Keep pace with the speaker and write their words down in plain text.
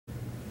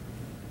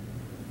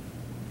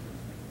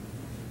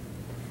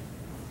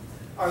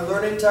Our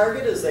learning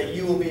target is that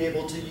you will be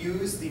able to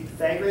use the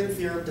Pythagorean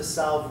theorem to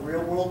solve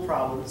real-world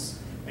problems,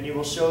 and you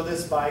will show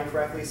this by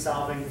correctly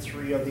solving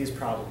 3 of these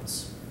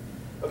problems.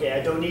 Okay,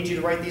 I don't need you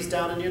to write these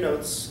down in your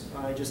notes.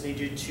 I just need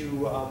you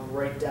to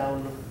write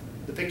down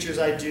the pictures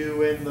I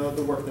do and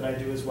the work that I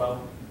do as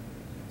well.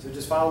 So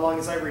just follow along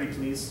as I read,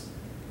 please.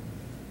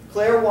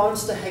 Claire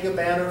wants to hang a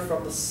banner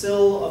from the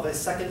sill of a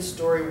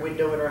second-story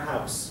window in her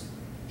house.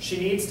 She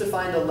needs to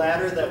find a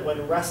ladder that,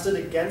 when rested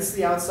against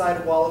the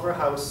outside wall of her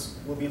house,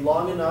 will be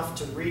long enough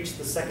to reach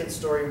the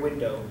second-story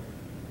window.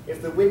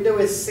 If the window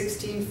is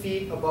 16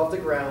 feet above the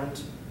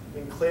ground,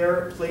 and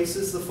Claire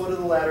places the foot of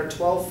the ladder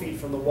 12 feet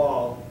from the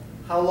wall,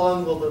 how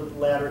long will the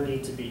ladder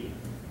need to be?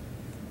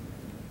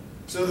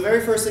 So the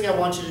very first thing I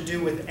want you to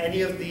do with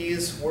any of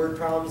these word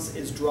problems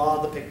is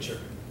draw the picture.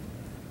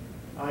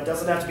 It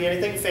doesn't have to be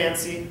anything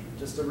fancy,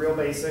 just a real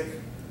basic.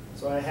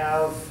 So I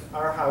have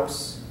our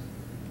house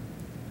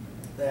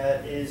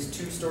that is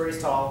 2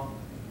 stories tall.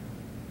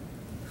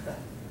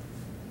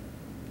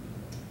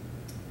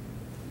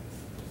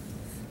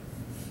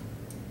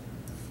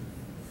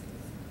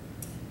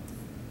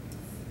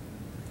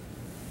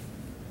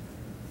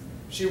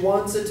 She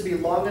wants it to be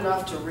long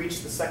enough to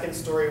reach the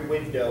second-story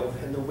window,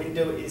 and the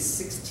window is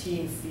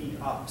 16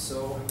 feet up.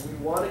 So we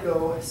want to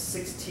go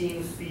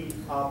 16 feet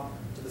up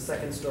to the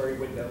second-story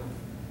window.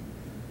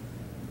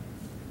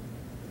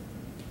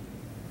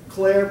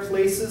 Claire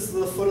places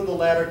the foot of the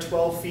ladder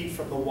 12 feet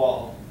from the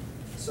wall.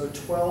 So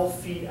 12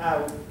 feet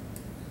out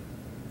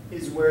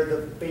is where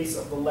the base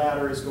of the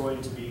ladder is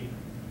going to be.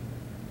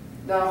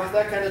 Now,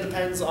 that kind of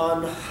depends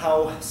on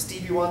how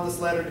steep you want this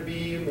ladder to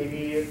be.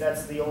 Maybe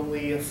that's the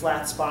only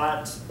flat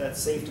spot that's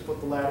safe to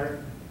put the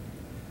ladder.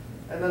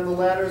 And then the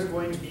ladder is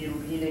going to be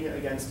leaning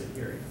against it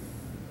here.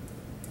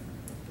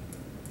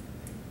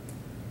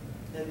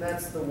 And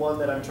that's the one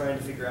that I'm trying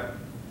to figure out.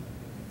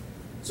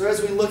 So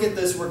as we look at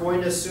this, we're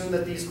going to assume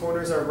that these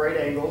corners are right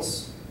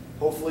angles.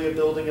 Hopefully a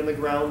building in the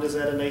ground is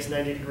at a nice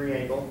 90-degree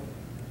angle.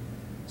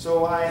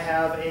 So I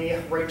have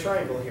a right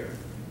triangle here.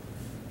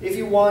 If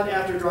you want,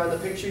 after drawing the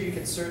picture, you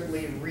can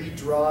certainly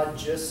redraw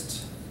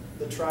just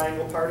the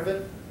triangle part of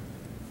it.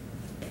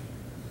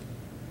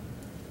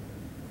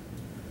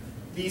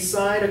 The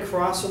side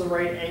across from the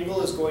right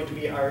angle is going to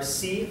be our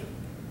C.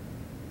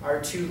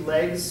 Our 2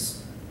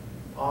 legs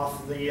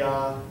off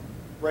the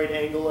right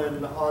angle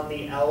and on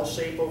the L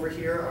shape over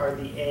here are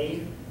the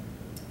A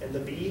and the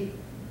B.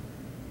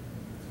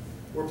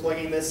 We're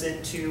plugging this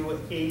into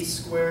a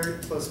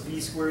squared plus b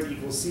squared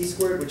equals c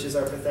squared, which is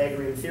our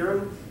Pythagorean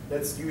theorem.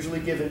 That's usually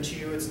given to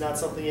you. It's not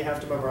something you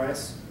have to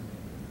memorize.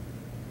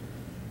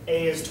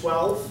 A is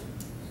 12,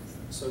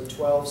 so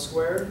 12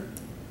 squared.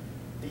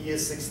 B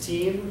is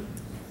 16,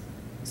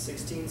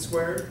 16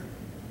 squared.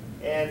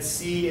 And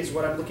c is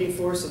what I'm looking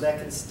for, so that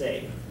can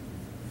stay.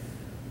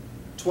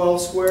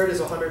 12 squared is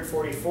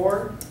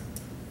 144.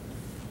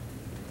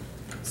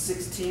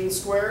 16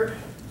 squared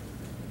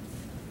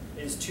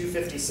is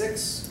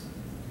 256.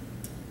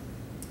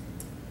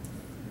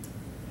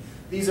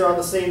 These are on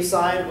the same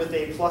side with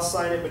a plus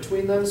sign in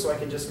between them, so I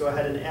can just go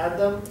ahead and add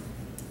them.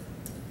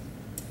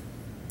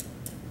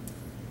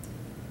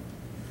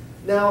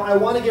 Now I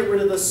want to get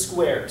rid of the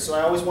square, so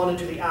I always want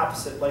to do the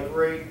opposite. Like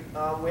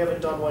we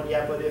haven't done one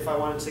yet, but if I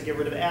wanted to get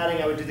rid of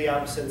adding, I would do the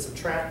opposite and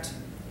subtract.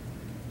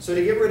 So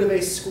to get rid of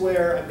a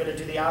square, I'm going to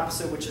do the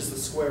opposite, which is the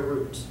square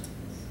root.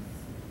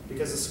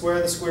 Because the square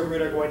and the square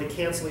root are going to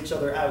cancel each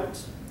other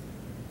out.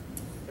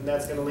 And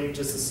that's going to leave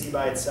just the c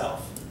by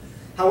itself.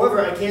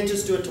 However, I can't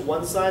just do it to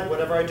one side.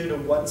 Whatever I do to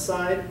one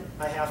side,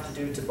 I have to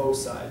do to both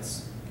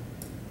sides.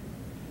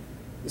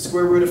 The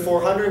square root of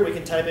 400, we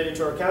can type it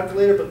into our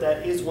calculator, but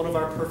that is one of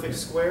our perfect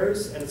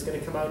squares, and it's going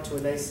to come out to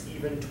a nice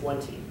even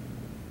 20.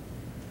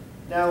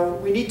 Now,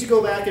 we need to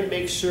go back and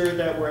make sure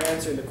that we're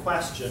answering the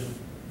question.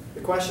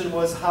 The question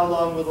was, how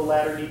long will the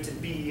ladder need to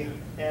be?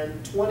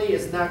 And 20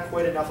 is not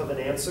quite enough of an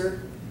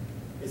answer.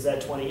 Is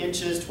that 20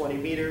 inches, 20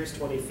 meters,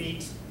 20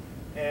 feet?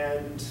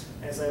 And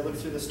as I look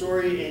through the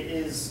story, it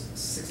is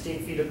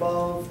 16 feet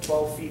above,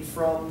 12 feet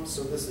from,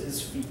 so this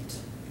is feet.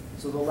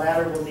 So the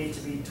ladder will need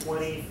to be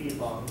 20 feet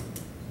long.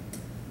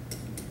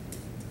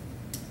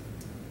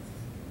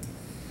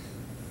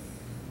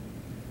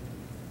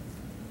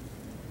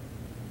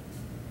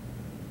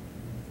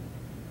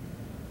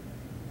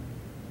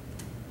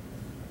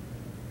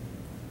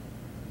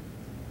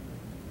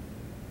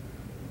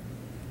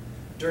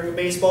 During a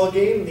baseball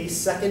game, the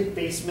second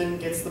baseman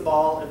gets the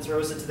ball and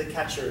throws it to the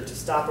catcher to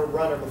stop a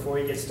runner before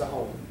he gets to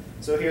home.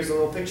 So here's a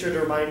little picture to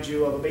remind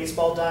you of a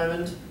baseball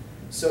diamond.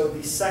 So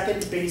the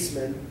second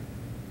baseman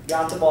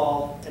got the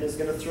ball and is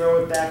going to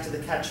throw it back to the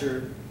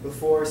catcher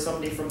before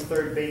somebody from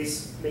third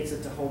base makes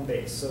it to home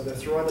base. So they're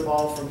throwing the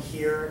ball from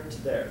here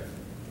to there.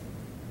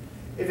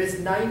 If it's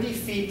 90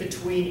 feet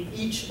between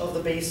each of the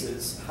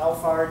bases, how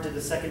far did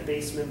the second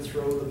baseman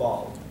throw the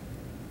ball?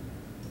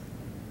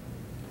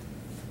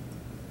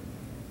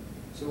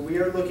 So we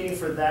are looking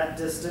for that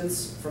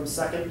distance from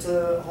second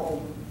to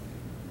home.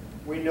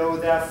 We know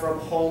that from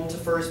home to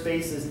first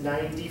base is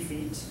 90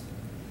 feet.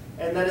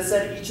 And then it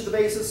said each of the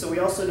bases, so we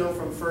also know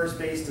from first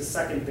base to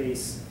second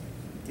base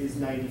is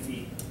 90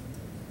 feet.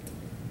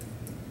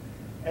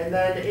 And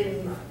then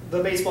in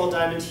the baseball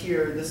diamond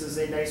here, this is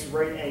a nice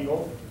right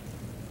angle.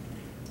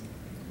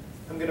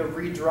 I'm going to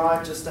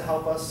redraw it just to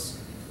help us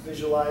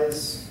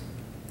visualize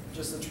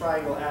just the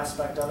triangle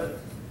aspect of it.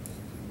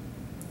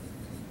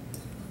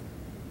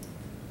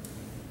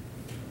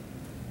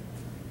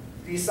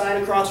 The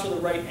side across from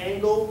the right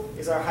angle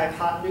is our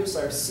hypotenuse,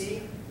 our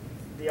C.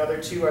 The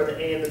other two are the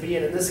A and the B,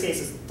 and in this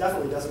case it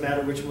definitely doesn't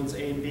matter which one's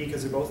A and B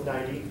because they're both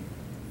 90.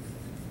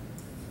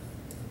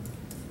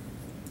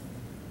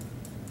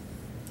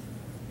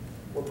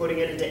 We're putting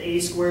it into A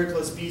squared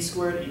plus B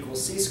squared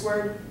equals C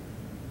squared.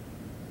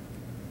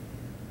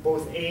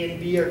 Both A and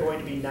B are going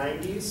to be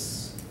 90s.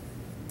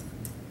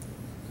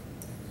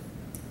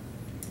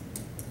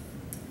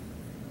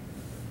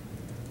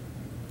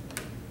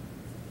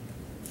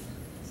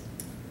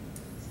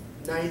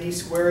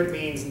 Squared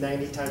means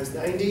 90 times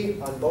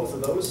 90 on both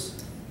of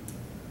those.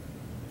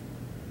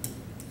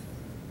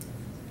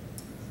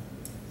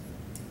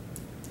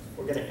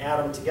 We're going to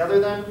add them together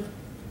then.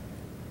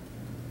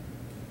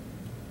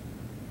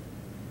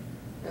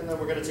 And then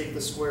we're going to take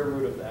the square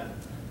root of that.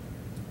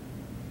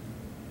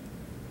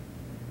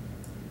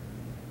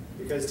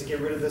 Because to get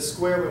rid of this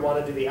square, we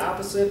want to do the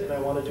opposite, and I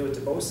want to do it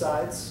to both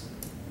sides.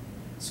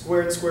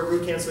 Square and square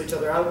root cancel each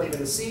other out, leaving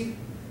the C.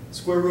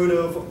 Square root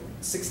of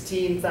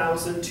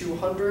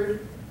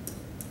 16,200.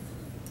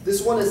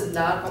 This one is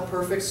not a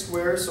perfect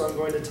square, so I'm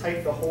going to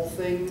type the whole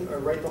thing, or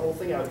write the whole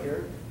thing out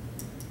here.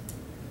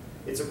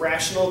 It's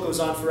irrational, goes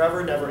on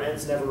forever, never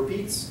ends, never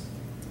repeats.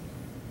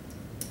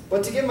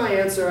 But to get my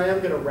answer, I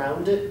am going to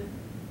round it.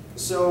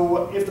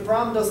 So if the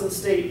problem doesn't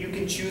state, you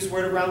can choose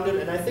where to round it,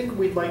 and I think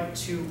we'd like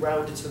to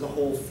round it to the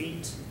whole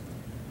feet.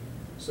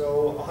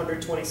 So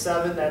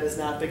 127, that is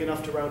not big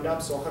enough to round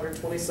up, so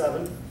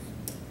 127.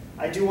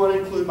 I do want to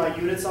include my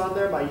units on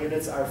there. My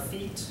units are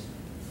feet.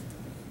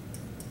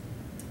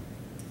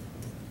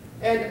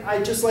 And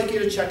I'd just like you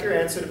to check your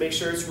answer to make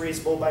sure it's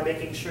reasonable by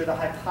making sure the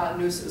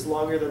hypotenuse is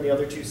longer than the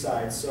other two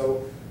sides.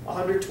 So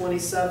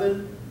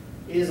 127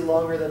 is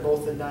longer than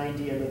both the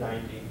 90 and the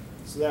 90.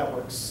 So that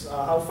works.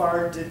 How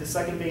far did the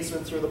second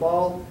baseman throw the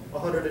ball?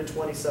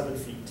 127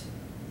 feet.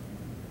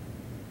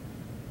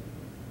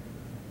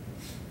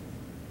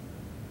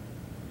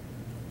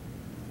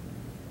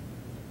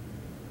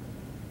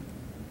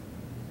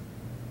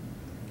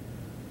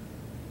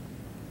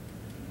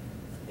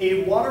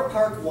 A water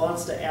park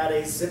wants to add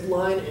a zip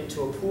line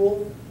into a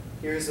pool.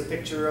 Here's a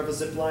picture of a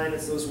zip line.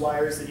 It's those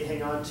wires that you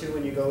hang on to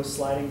when you go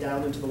sliding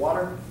down into the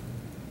water.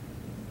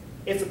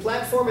 If the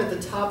platform at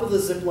the top of the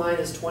zip line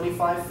is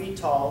 25 feet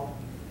tall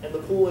and the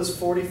pool is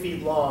 40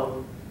 feet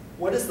long,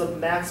 what is the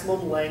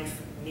maximum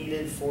length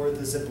needed for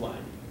the zip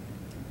line?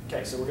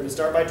 Okay, so we're going to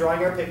start by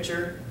drawing our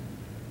picture.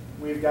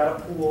 We've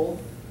got a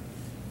pool.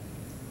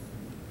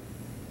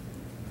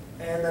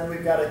 And then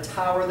we've got a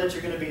tower that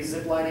you're going to be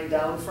zip lining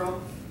down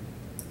from.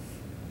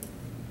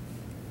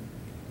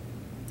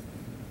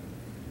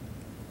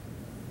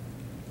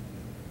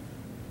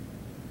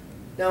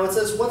 Now it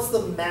says, what's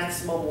the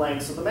maximum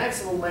length? So the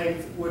maximum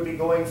length would be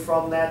going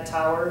from that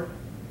tower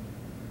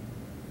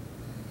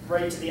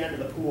right to the end of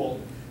the pool.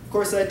 Of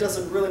course, that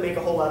doesn't really make a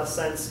whole lot of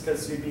sense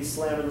because you'd be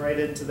slamming right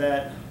into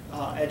that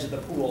edge of the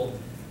pool.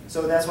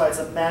 So that's why it's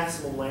a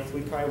maximum length.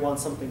 We probably want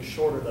something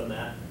shorter than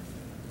that.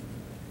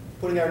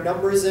 Putting our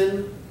numbers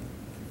in,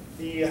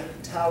 the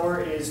tower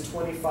is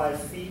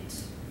 25 feet.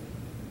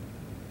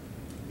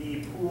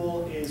 The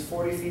pool is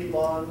 40 feet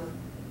long,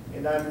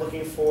 and I'm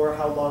looking for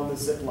how long the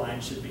zip line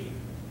should be.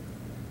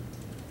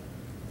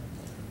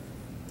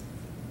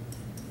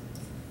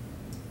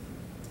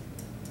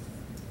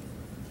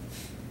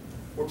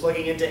 We're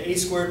plugging into a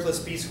squared plus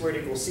b squared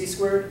equals c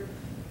squared.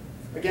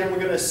 Again, we're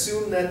going to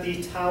assume that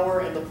the tower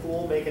and the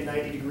pool make a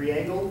 90-degree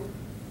angle.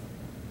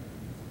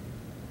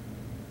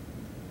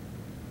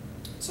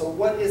 So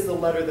what is the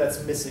letter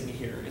that's missing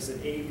here? Is it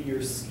A, B,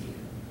 or C?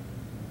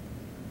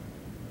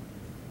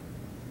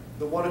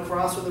 The one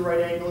across from the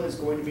right angle is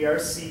going to be our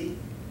C.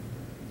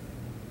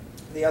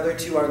 The other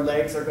two, our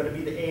legs, are going to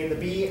be the A and the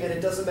B, and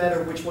it doesn't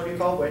matter which one you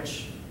call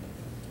which.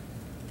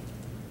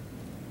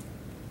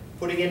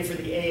 Putting in for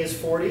the A is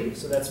 40,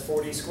 so that's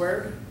 40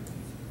 squared.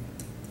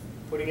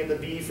 Putting in the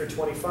B for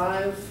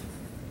 25,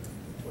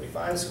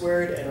 25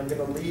 squared, and I'm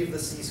going to leave the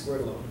C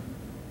squared alone.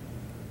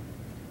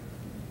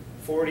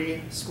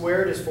 40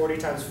 squared is 40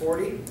 times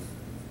 40.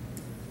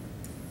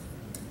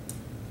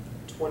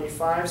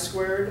 25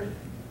 squared.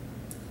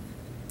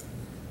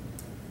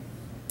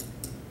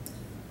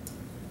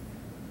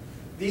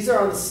 These are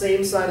on the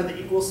same side of the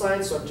equal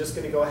sign, so I'm just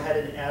going to go ahead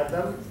and add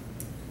them.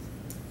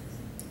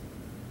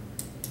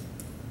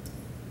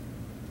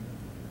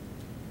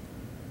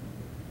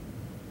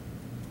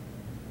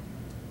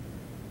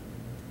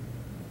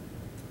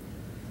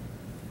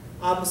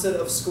 Opposite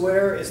of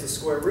square is the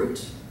square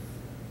root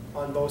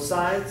on both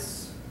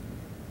sides.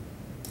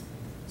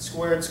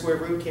 Square and square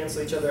root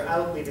cancel each other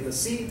out, leaving the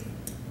C.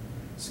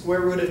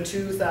 Square root of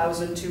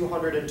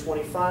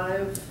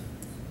 2,225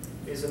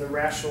 is an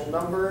irrational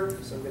number,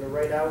 so I'm going to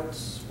write out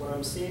what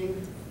I'm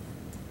seeing.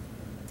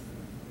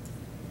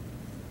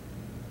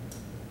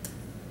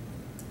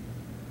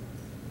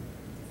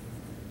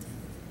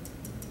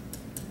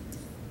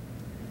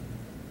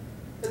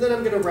 And then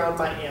I'm going to round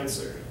my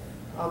answer.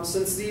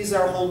 Since these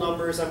are whole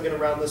numbers, I'm going to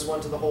round this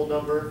one to the whole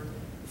number.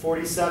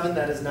 47,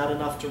 that is not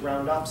enough to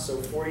round up, so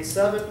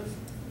 47.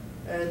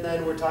 And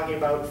then we're talking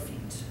about feet.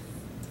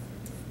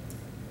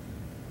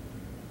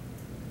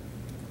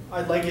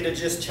 I'd like you to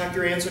just check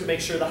your answer to make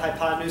sure the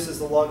hypotenuse is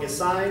the longest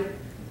side.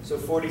 So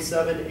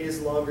 47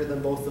 is longer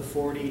than both the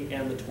 40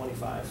 and the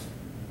 25.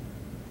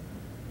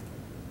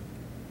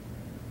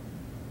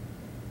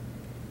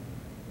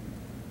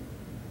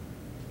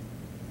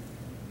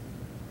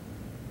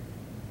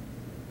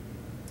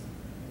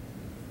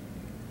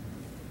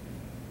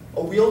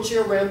 A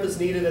wheelchair ramp is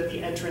needed at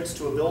the entrance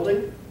to a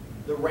building.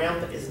 The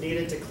ramp is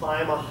needed to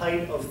climb a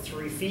height of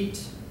 3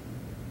 feet.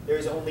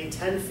 There's only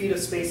 10 feet of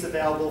space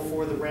available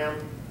for the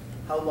ramp.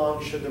 How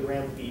long should the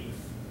ramp be?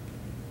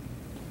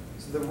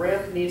 So the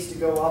ramp needs to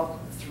go up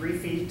 3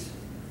 feet.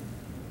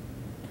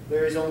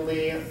 There is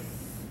only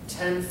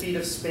 10 feet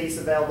of space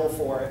available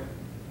for it.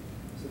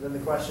 So then the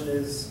question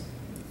is,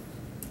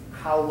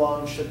 how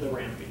long should the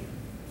ramp be?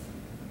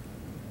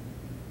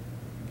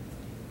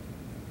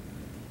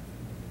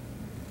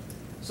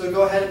 So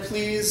go ahead and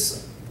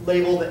please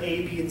label the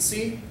A, B, and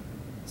C.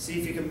 See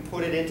if you can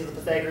put it into the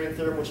Pythagorean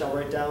theorem, which I'll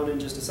write down in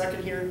just a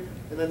second here,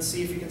 and then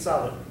see if you can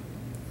solve it.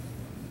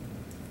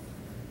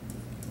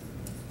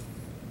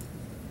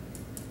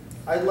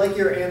 I'd like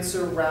your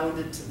answer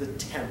rounded to the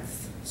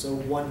 10th, so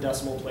 1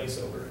 decimal place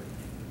over.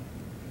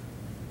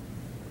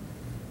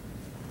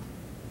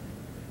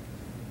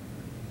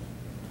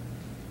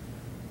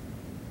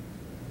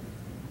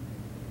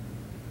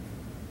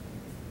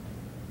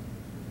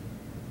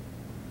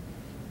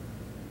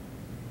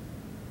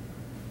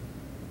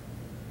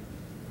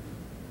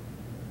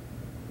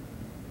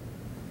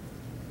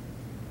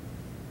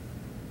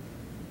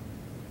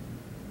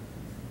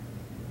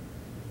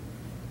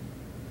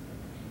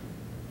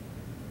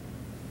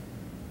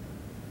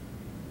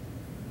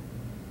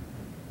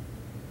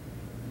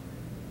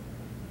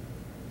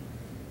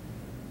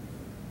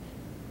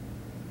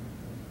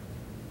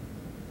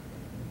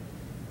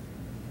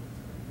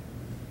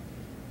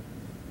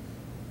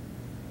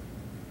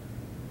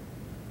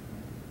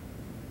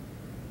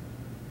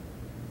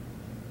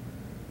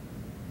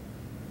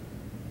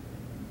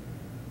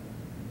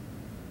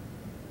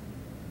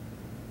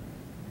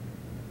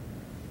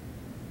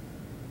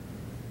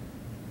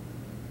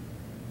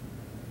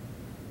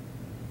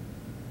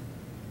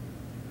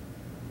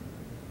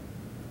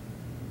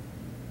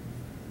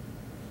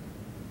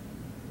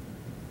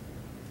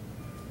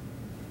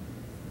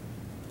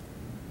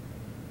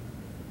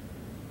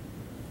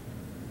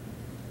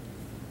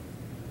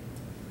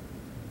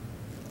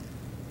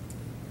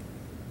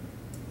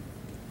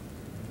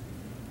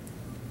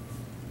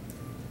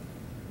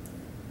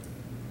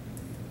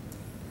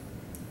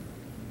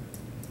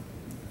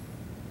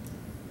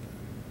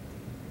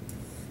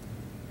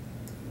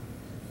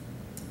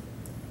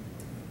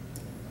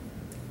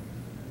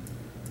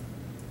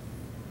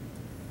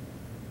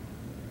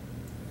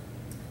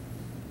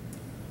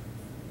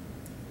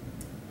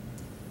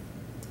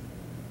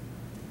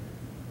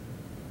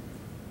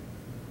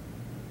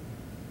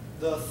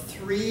 The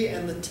 3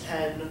 and the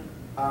 10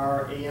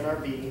 are A and are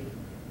B.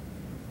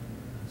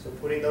 So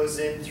putting those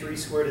in, 3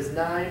 squared is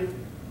 9,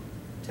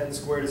 10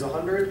 squared is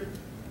 100.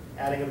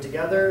 Adding them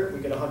together, we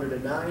get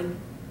 109.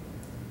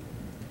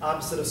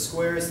 Opposite of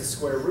square is the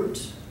square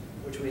root,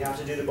 which we have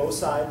to do to both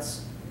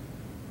sides.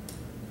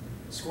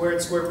 Square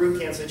and square root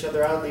cancel each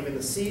other out, leaving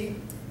the C.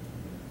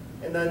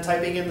 And then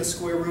typing in the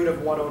square root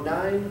of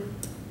 109.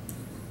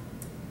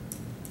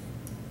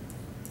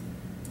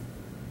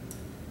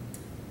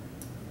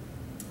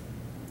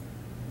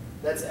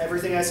 That's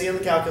everything I see on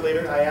the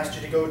calculator. I asked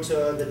you to go to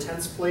the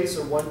 10th place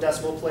or 1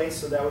 decimal place,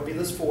 so that would be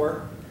this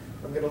 4.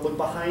 I'm going to look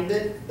behind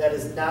it. That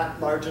is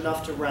not large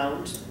enough to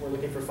round. We're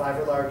looking for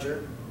 5 or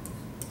larger.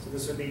 So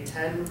this would be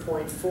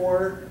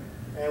 10.4,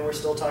 and we're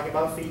still talking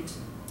about feet.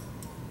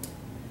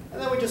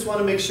 And then we just want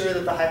to make sure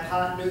that the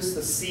hypotenuse,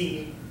 the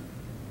C,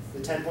 the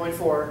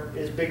 10.4,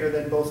 is bigger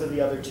than both of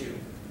the other two.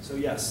 So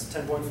yes,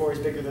 10.4 is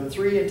bigger than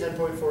 3, and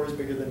 10.4 is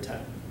bigger than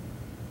 10.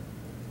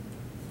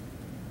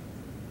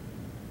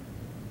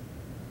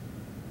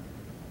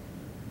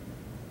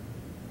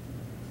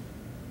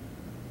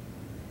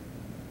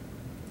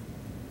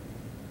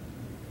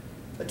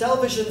 A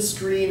television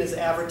screen is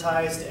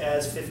advertised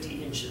as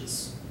 50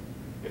 inches.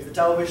 If the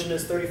television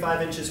is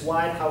 35 inches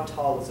wide, how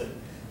tall is it?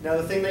 Now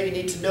the thing that you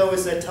need to know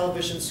is that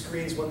television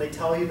screens, when they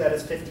tell you that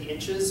it's 50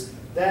 inches,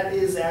 that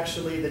is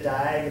actually the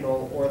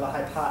diagonal or the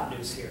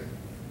hypotenuse here.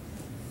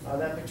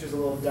 That picture's a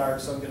little dark,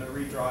 so I'm going to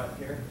redraw it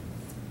here.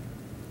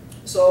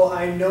 So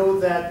I know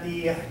that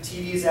the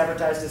TV is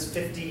advertised as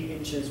 50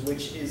 inches,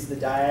 which is the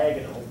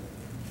diagonal.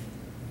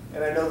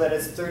 And I know that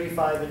it's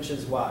 35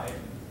 inches wide.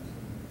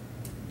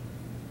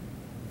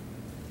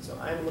 So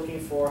I'm looking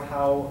for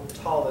how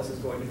tall this is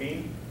going to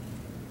be.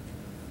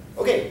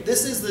 Okay,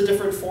 this is the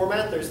different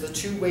format. There's the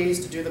two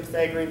ways to do the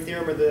Pythagorean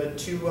theorem, or the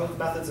two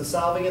methods of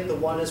solving it. The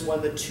one is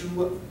when the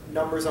two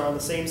numbers are on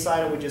the same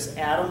side and we just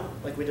add them,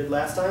 like we did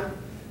last time.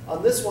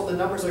 On this one, the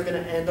numbers are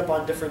going to end up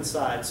on different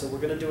sides, so we're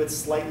going to do it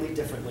slightly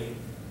differently.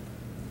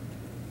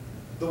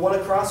 The one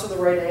across from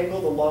the right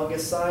angle, the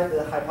longest side,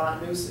 the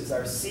hypotenuse, is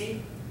our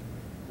C.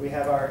 We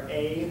have our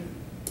A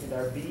and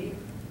our B.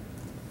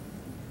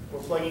 We're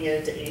plugging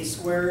it into a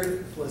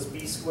squared plus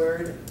b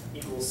squared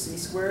equals c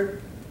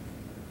squared.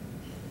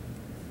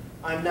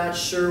 I'm not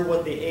sure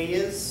what the a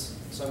is,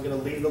 so I'm going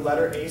to leave the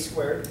letter a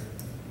squared.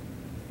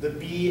 The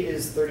b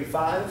is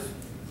 35.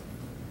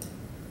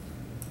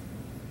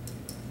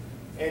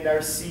 And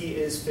our c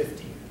is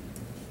 50.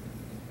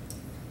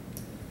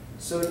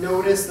 So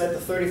notice that the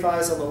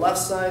 35 is on the left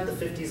side, the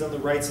 50 is on the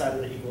right side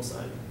of the equal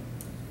sign.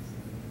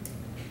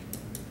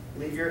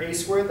 Leave your a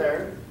squared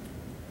there.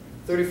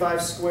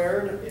 35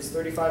 squared is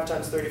 35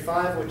 times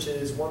 35, which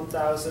is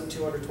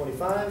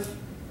 1,225.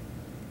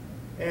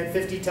 And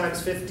 50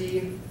 times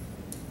 50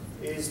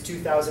 is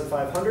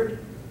 2,500.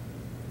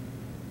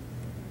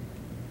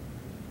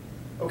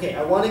 Okay,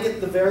 I want to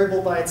get the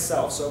variable by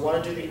itself, so I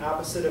want to do the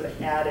opposite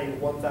of adding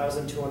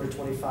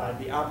 1,225.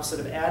 The opposite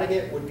of adding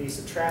it would be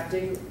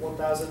subtracting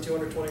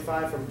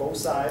 1,225 from both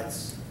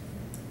sides.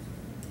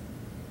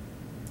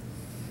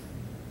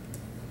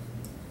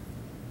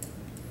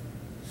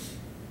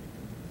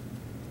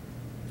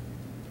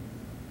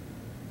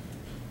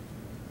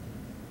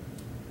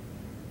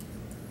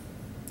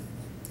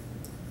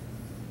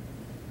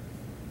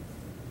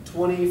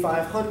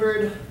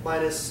 $2,500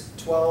 minus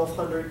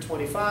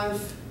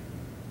 1,225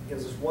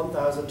 gives us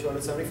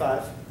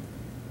 1,275.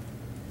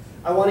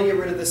 I want to get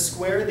rid of this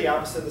square. The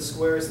opposite of the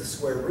square is the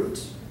square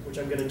root, which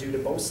I'm going to do to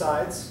both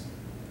sides.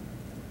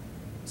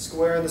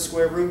 Square and the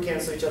square root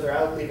cancel each other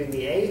out, leaving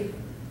the a. And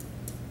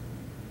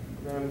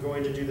then I'm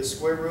going to do the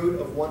square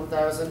root of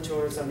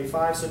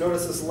 1,275. So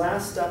notice this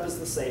last step is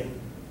the same.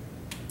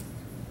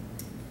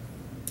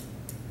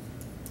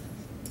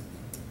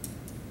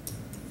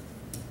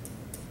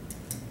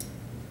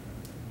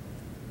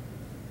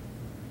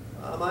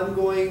 I'm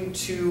going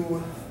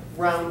to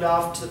round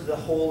off to the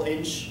whole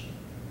inch.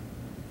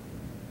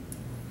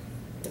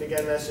 And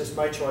again, that's just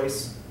my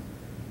choice.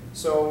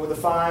 So with the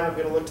 5, I'm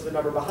going to look to the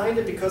number behind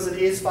it. Because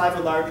it is 5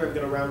 or larger, I'm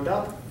going to round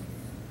up.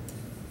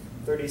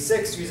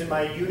 36, using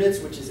my units,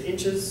 which is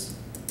inches.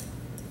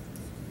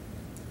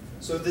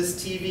 So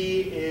this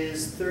TV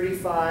is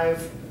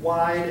 35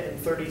 wide and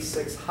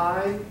 36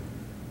 high.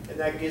 And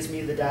that gives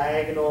me the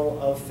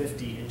diagonal of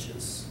 50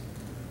 inches.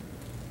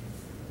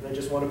 And I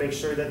just want to make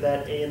sure that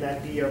that A and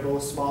that B are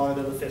both smaller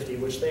than the 50,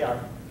 which they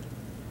are.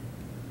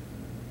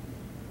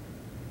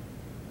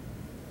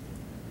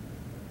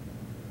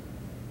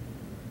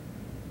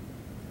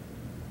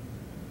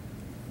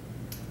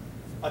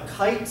 A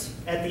kite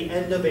at the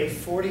end of a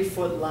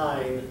 40-foot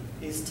line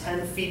is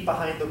 10 feet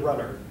behind the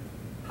runner.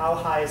 How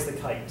high is the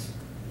kite?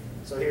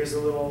 So here's a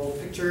little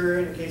picture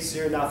in case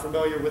you're not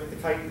familiar with the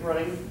kite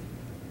running.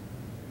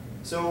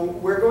 So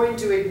we're going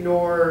to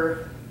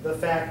ignore the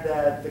fact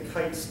that the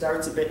kite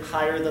starts a bit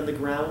higher than the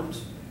ground.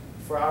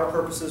 For our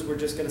purposes, we're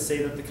just going to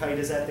say that the kite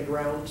is at the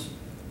ground.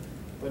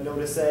 But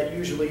notice that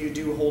usually you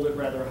do hold it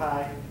rather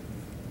high.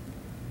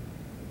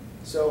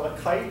 So a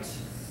kite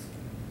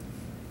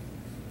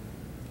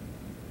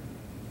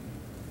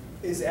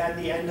is at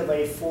the end of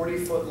a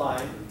 40-foot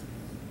line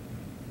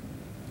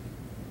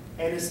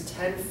and is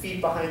 10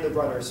 feet behind the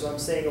runner. So I'm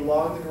saying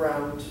along the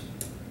ground,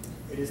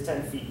 it is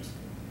 10 feet.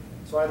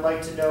 So I'd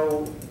like to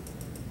know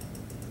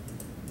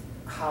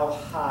how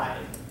high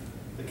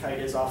the kite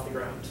is off the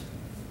ground.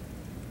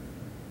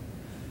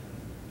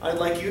 I'd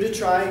like you to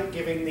try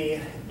giving the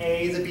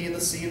A, the B, and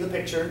the C in the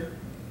picture.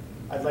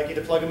 I'd like you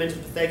to plug them into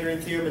the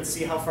Pythagorean theorem and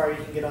see how far you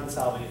can get on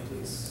solving it,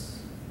 please.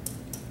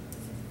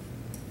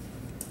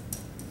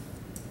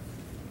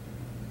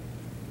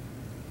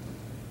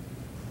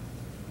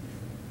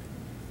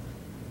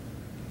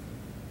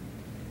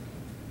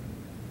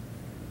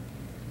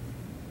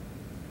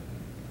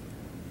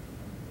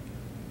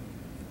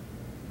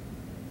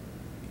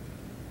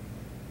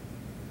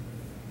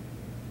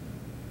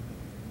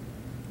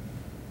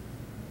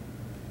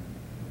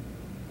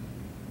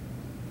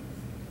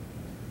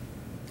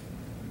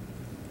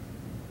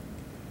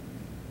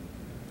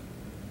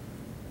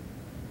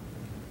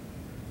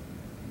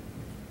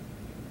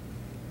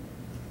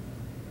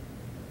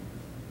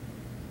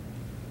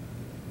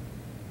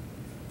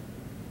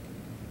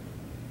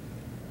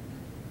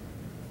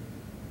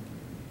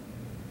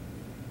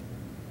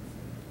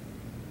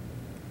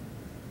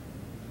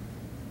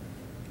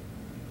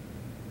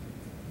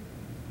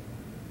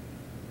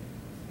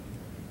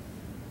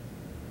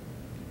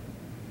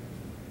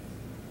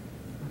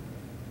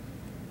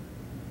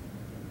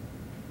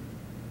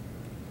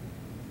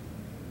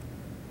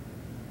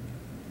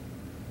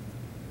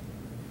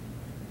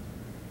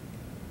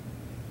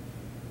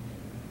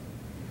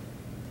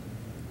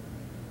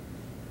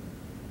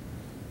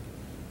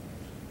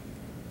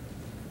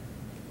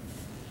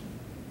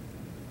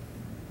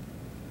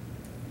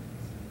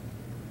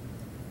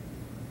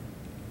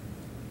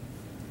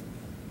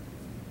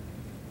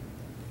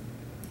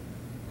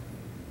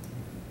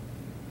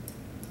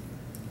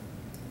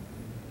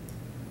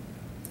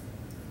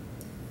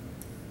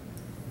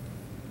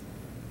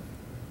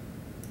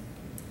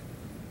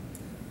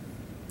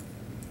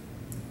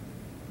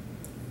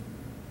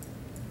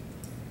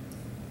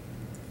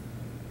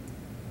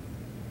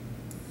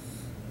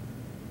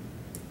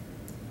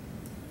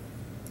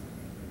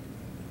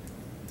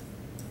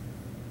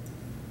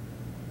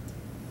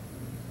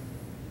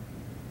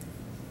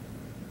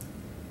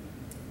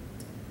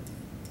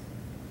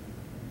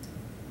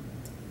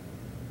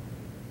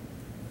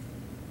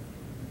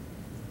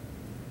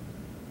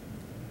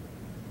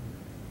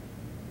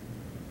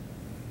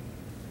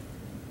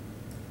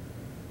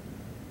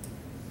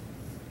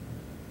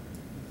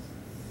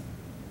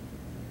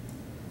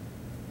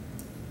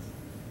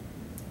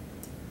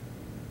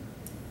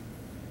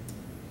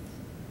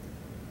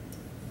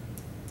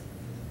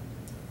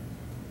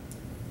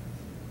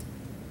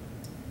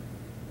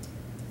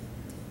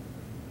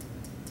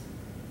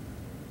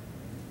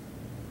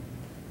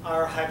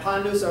 Our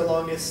hypotenuse, our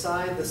longest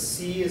side, the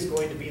C is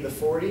going to be the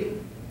 40.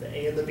 The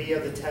A and the B are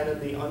the 10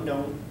 and the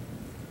unknown.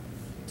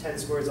 10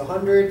 squared is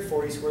 100,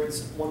 40 squared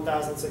is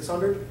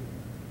 1,600.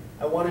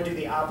 I want to do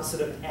the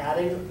opposite of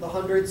adding the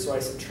 100, so I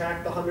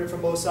subtract the 100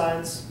 from both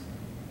sides.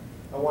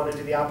 I want to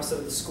do the opposite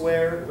of the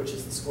square, which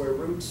is the square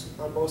root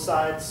on both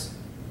sides.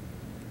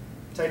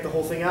 Type the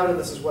whole thing out, and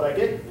this is what I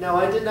get. Now,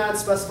 I did not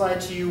specify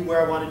to you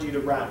where I wanted you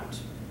to round.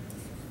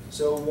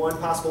 So one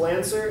possible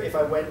answer, if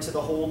I went to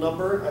the whole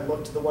number, I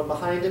looked to the one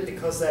behind it,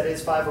 because that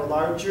is 5 or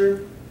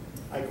larger,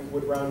 I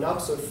would round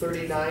up, so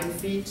 39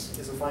 feet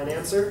is a fine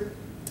answer.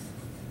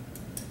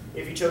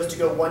 If you chose to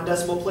go one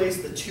decimal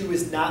place, the 2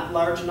 is not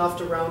large enough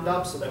to round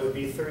up, so that would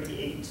be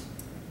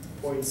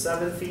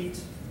 38.7 feet.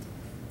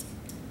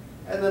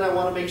 And then I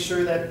want to make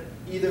sure that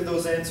either of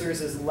those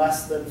answers is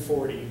less than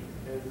 40,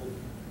 and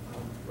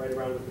right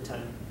around with the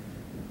 10.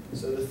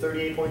 So the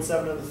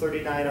 38.7 and the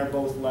 39 are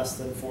both less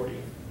than 40.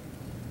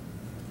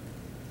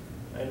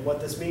 And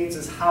what this means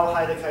is how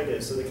high the kite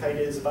is. So the kite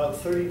is about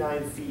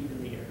 39 feet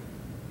in the air.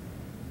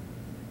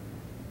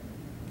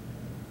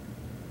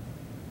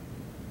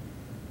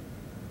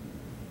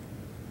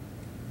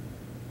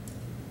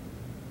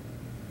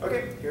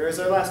 Okay, here is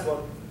our last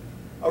one.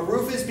 A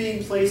roof is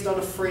being placed on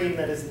a frame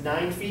that is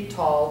 9 feet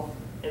tall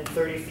and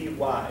 30 feet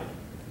wide.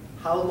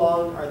 How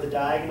long are the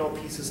diagonal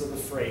pieces of the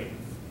frame?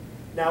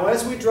 Now,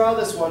 as we draw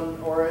this one,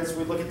 or as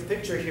we look at the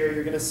picture here,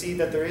 you're going to see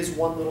that there is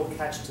one little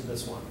catch to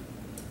this one.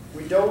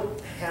 We don't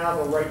have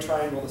a right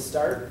triangle to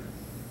start.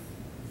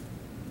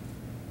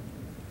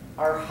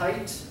 Our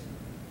height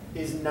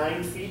is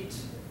 9 feet,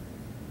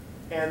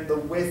 and the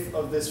width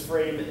of this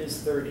frame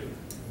is 30.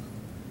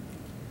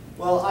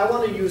 Well, I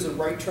want to use a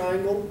right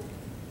triangle.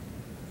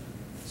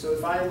 So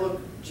if I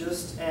look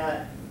just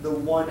at the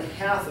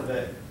 1/2 of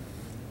it,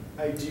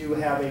 I do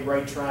have a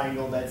right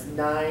triangle that's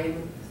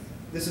 9.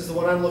 This is the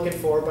one I'm looking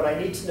for, but I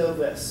need to know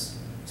this.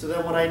 So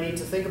then what I need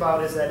to think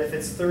about is that if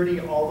it's 30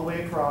 all the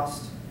way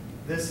across,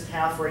 this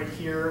half right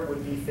here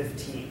would be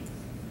 15.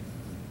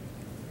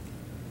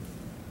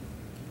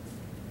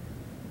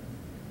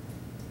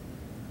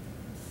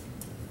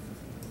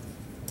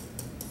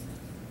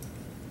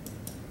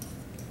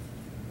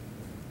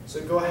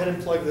 So go ahead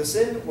and plug this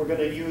in. We're going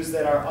to use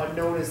that our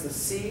unknown is the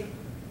C,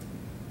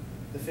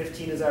 the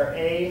 15 is our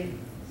A,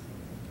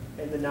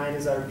 and the 9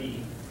 is our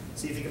B.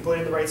 See if you can put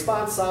it in the right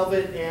spot, solve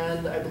it,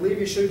 and I believe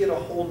you should get a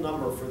whole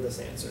number for this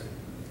answer.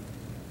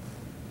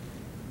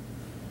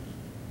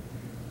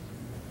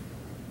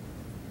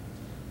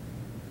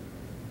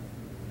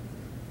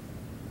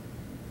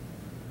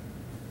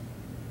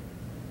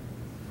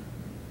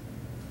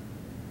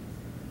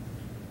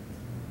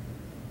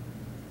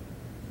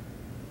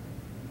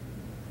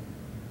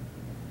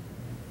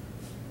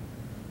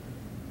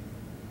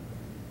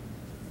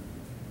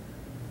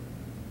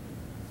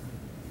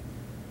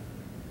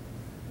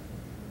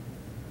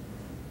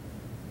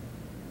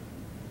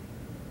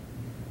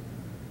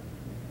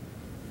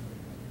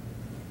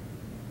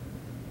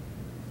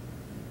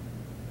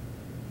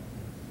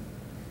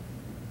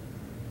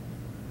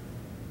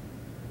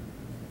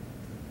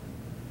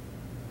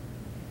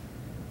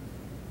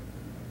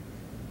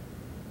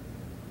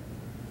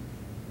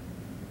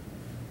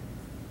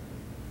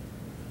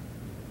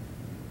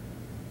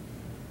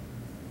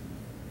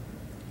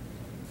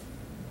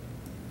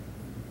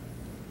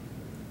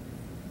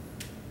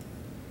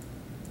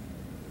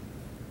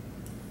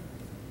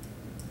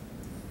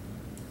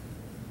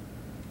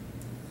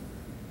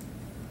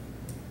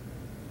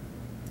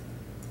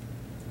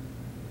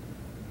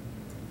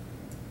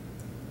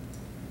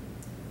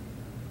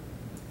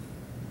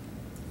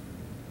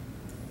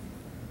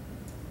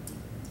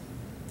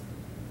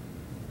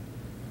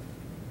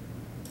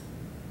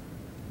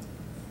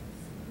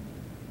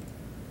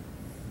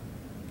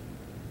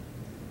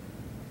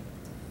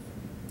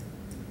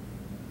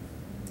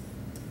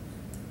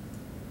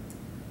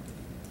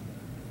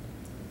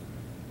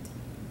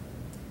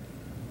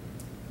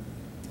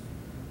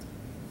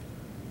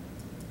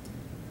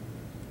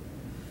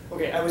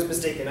 Okay, I was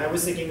mistaken. I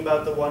was thinking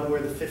about the one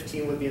where the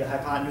 15 would be the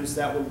hypotenuse.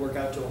 That would work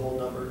out to a whole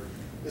number.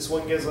 This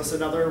one gives us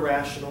another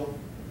irrational.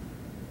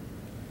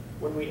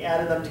 When we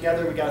added them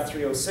together, we got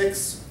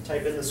 306.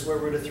 Type in the square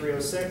root of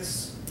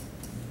 306.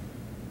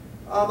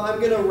 I'm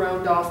going to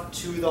round off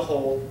to the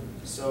whole.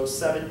 So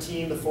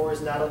 17, the 4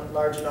 is not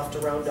large enough to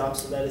round up,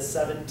 so that is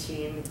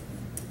 17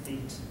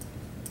 feet.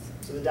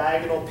 So the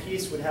diagonal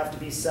piece would have to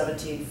be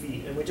 17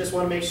 feet. And we just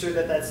want to make sure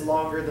that that's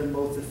longer than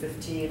both the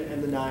 15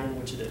 and the 9,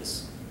 which it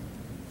is.